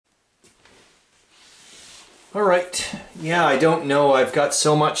All right. Yeah, I don't know. I've got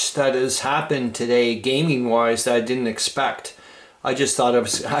so much that has happened today, gaming-wise, that I didn't expect. I just thought I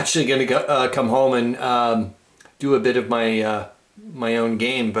was actually going to come home and do a bit of my my own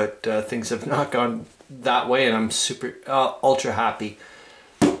game, but things have not gone that way, and I'm super ultra happy.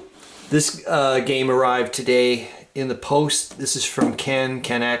 This game arrived today in the post. This is from Ken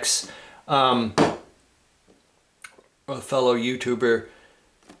X, a fellow YouTuber.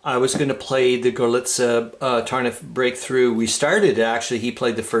 I was going to play the Gorlitsa Tarnif Breakthrough. We started it, actually. He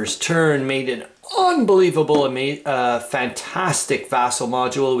played the first turn, made an unbelievable, fantastic Vassal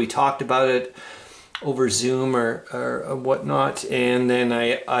module. We talked about it over Zoom or whatnot. And then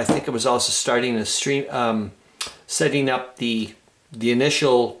I think I was also starting a stream, setting up the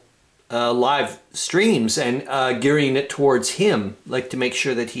initial live streams and gearing it towards him, like to make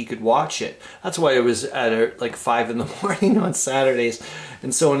sure that he could watch it. That's why it was at like 5 in the morning on Saturdays,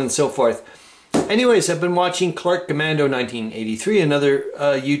 and so on and so forth. Anyways, I've been watching Clark Commando 1983, another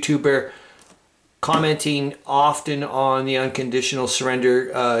YouTuber, commenting often on the unconditional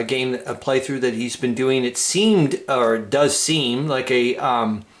surrender game playthrough that he's been doing. It seemed, or does seem, like a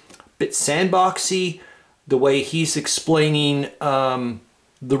bit sandboxy, the way he's explaining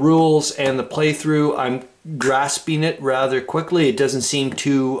the rules and the playthrough. I'm grasping it rather quickly. It doesn't seem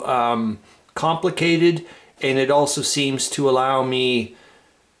too complicated, and it also seems to allow me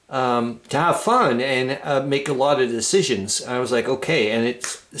to have fun and make a lot of decisions. I was like, okay, and it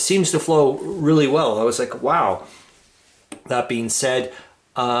seems to flow really well. I was like, wow. That being said,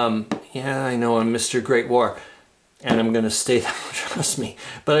 yeah, I know I'm Mr. Great War, and I'm going to stay that, trust me.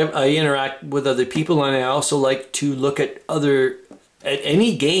 But I interact with other people, and I also like to look at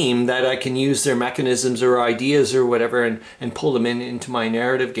any game that I can use their mechanisms or ideas or whatever and pull them into my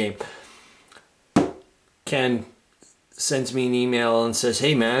narrative game. Ken sends me an email and says,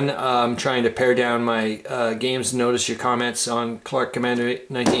 hey man, I'm trying to pare down my games. Notice your comments on Clark Commando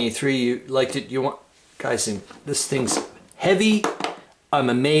 1983. You liked it. You want, guys, this thing's heavy.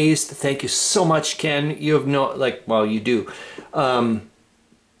 I'm amazed. Thank you so much, Ken. You have no, like, well, you do.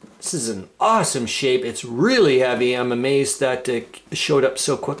 This is an awesome shape. It's really heavy. I'm amazed that it showed up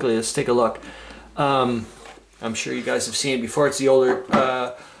so quickly. Let's take a look. I'm sure you guys have seen it before. It's the older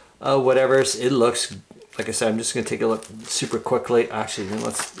whatevers. It looks, like I said, I'm just going to take a look super quickly. Actually,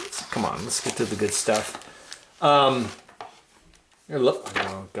 let's come on. Let's get to the good stuff. Look.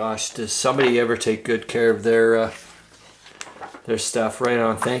 Oh gosh, does somebody ever take good care of their stuff? Right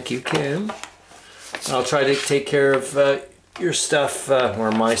on. Thank you, Ken. I'll try to take care of your stuff,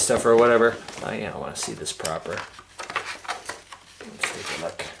 or my stuff, or whatever. I want to see this proper. Let's take a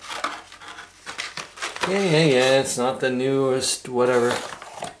look. Yeah, it's not the newest, whatever.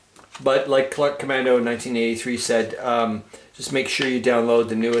 But like Clark Commando 1983 said, just make sure you download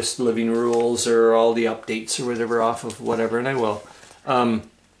the newest living rules or all the updates or whatever off of whatever, and I will.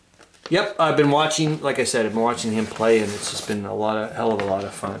 Yep, I've been watching, like I said, I've been watching him play, and it's just been hell of a lot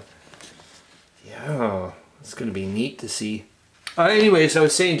of fun. Yeah. It's going to be neat to see. Anyways, I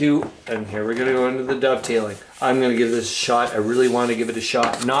was saying and here we're going to go into the dovetailing. I'm going to give this a shot. I really want to give it a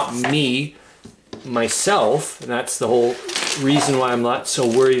shot. Not me, myself. And that's the whole reason why I'm not so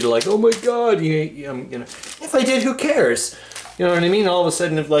worried, like, oh my God, you know, if I did, who cares? You know what I mean? All of a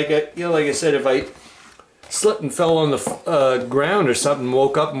sudden, if like I said, if I slipped and fell on the ground or something,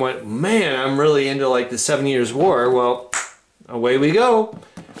 woke up and went, man, I'm really into like the 7 Years' War. Well, away we go.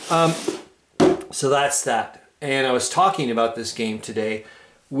 So that's that. And I was talking about this game today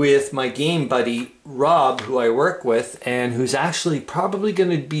with my game buddy Rob, who I work with, and who's actually probably going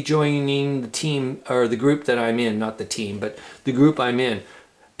to be joining the team, or the group that I'm in, not the team, but the group I'm in.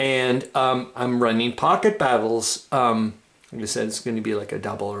 And I'm running Pocket Battles. Like I said, it's going to be like a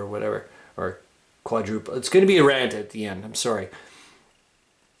double or whatever, or quadruple. It's going to be a rant at the end, I'm sorry.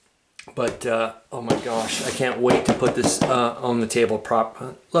 But, oh my gosh, I can't wait to put this on the table.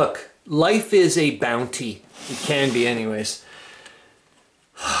 Look. Life is a bounty. It can be anyways.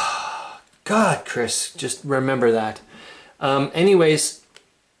 God, Chris, just remember that. Anyways,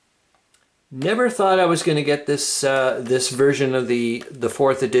 never thought I was going to get this this version of the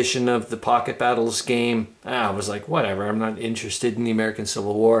 4th edition of the Pocket Battles game. I was like, whatever, I'm not interested in the American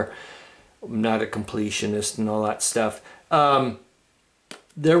Civil War. I'm not a completionist and all that stuff.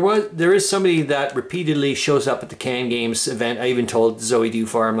 There is somebody that repeatedly shows up at the Can Games event. I even told Zoe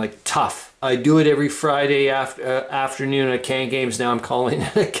Dufar, I'm like, tough. I do it every Friday afternoon at Can Games. Now I'm calling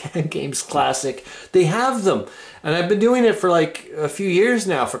it a Can Games Classic. They have them. And I've been doing it for like a few years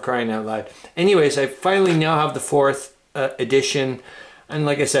now, for crying out loud. Anyways, I finally now have the 4th edition. And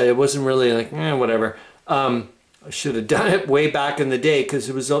like I said, it wasn't really like, whatever. I should have done it way back in the day because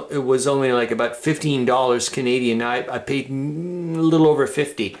it was only like about $15 Canadian. I paid a little over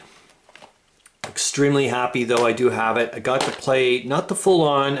 50. Extremely happy though I do have it. I got to play, not the full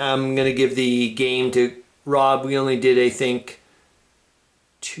on. I'm going to give the game to Rob. We only did, I think,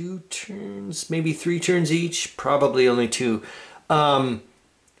 2 turns, maybe 3 turns each. Probably only 2.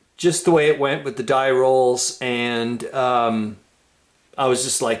 Just the way it went with the die rolls, and I was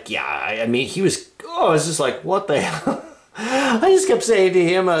just like, yeah, I mean, I was just like, what the hell? I just kept saying to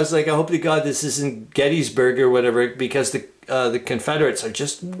him, I was like, I hope to God this isn't Gettysburg or whatever, because the Confederates are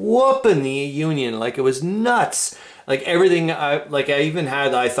just whooping the Union. Like, it was nuts. Like, everything, I even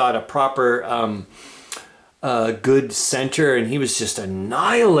had, I thought, a proper good center, and he was just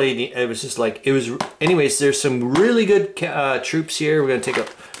annihilating. It was just like, it was, anyways, there's some really good troops here. We're going to take a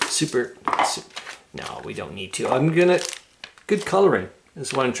super, no, we don't need to. Good coloring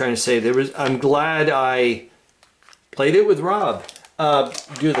is what I'm trying to say. I'm glad I played it with Rob.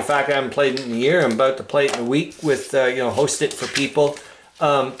 Due to the fact I haven't played it in a year, I'm about to play it in a week with, host it for people.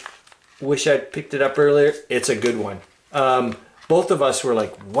 Wish I'd picked it up earlier. It's a good one. Both of us were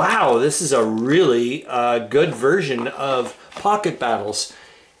like, wow, this is a really good version of Pocket Battles.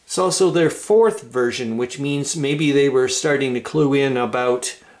 It's also their 4th version, which means maybe they were starting to clue in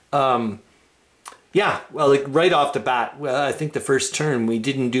about, yeah, well, like right off the bat, well, I think the first turn we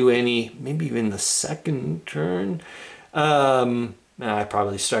didn't do any, maybe even the second turn. I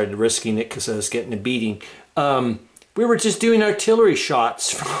probably started risking it because I was getting a beating. We were just doing artillery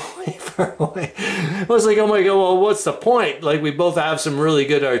shots from way far away. I was like, oh my God, well, what's the point? Like, we both have some really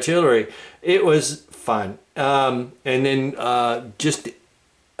good artillery. It was fun. And then just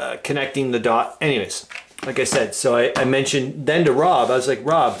connecting the dot. Anyways, like I said, so I mentioned then to Rob, I was like,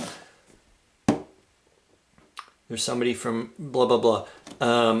 Rob, there's somebody from blah, blah, blah.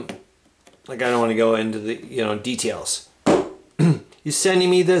 Like, I don't want to go into the, details. He's sending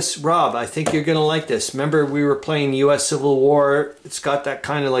me this, Rob, I think you're going to like this. Remember, we were playing U.S. Civil War. It's got that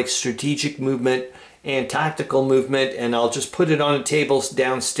kind of like strategic movement and tactical movement, and I'll just put it on a table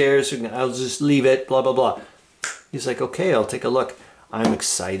downstairs. I'll just leave it, blah, blah, blah. He's like, okay, I'll take a look. I'm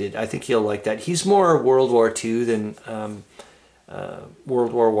excited. I think he'll like that. He's more World War II than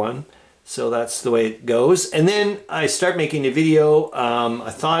World War I. So that's the way it goes. And then I start making a video.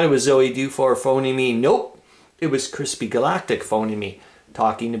 I thought it was Zoe Dufour phoning me. Nope. It was Crispy Galactic phoning me,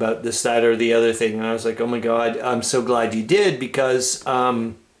 talking about this, that, or the other thing. And I was like, oh my God, I'm so glad you did, because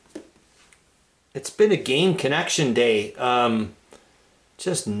it's been a game connection day.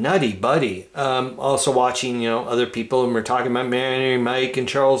 Just nutty buddy. Also watching, other people, and we're talking about Mary Mike and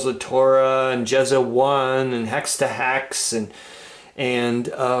Charles Latora and Jezza 1 and Hex to Hex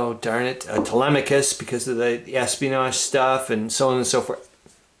and oh darn it, Telemachus, because of the espionage stuff and so on and so forth.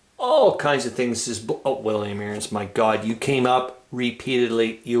 All kinds of things. Just, oh, William Aarons, my God, you came up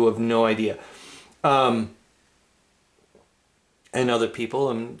repeatedly. You have no idea. And other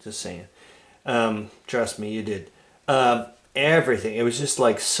people, I'm just saying. Trust me, you did. Everything. It was just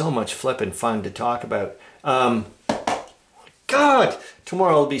like so much flipping fun to talk about. God,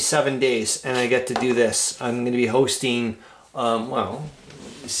 tomorrow will be 7 days, and I get to do this. I'm going to be hosting. Well,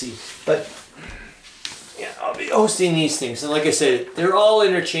 let me see, but. Yeah, I'll be hosting these things, and like I said, they're all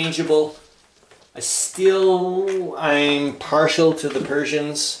interchangeable. I'm partial to the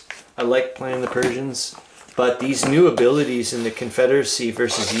Persians. I like playing the Persians, but these new abilities in the Confederacy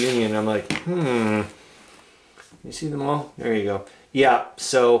versus Union, I'm like, You see them all? There you go. Yeah,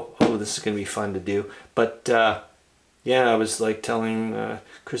 so, oh, this is going to be fun to do. But, yeah, I was like telling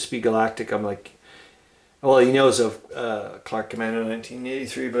Crispy Galactic, I'm like, well, he knows of Clark Commando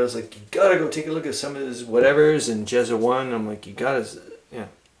 1983, but I was like, you gotta go take a look at some of his whatevers and Jezza 1. I'm like, you gotta, yeah.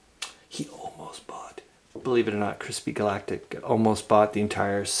 He almost bought, believe it or not, Crispy Galactic almost bought the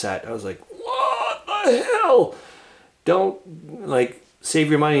entire set. I was like, what the hell? Don't, like, save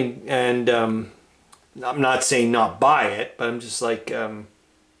your money, and I'm not saying not buy it, but I'm just like,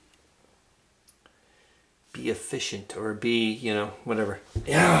 be efficient, or be, whatever.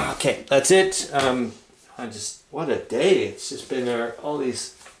 Yeah, okay, that's it. What a day. It's just been all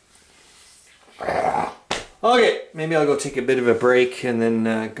these. Okay, maybe I'll go take a bit of a break and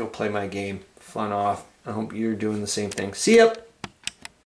then go play my game. Fun off. I hope you're doing the same thing. See ya.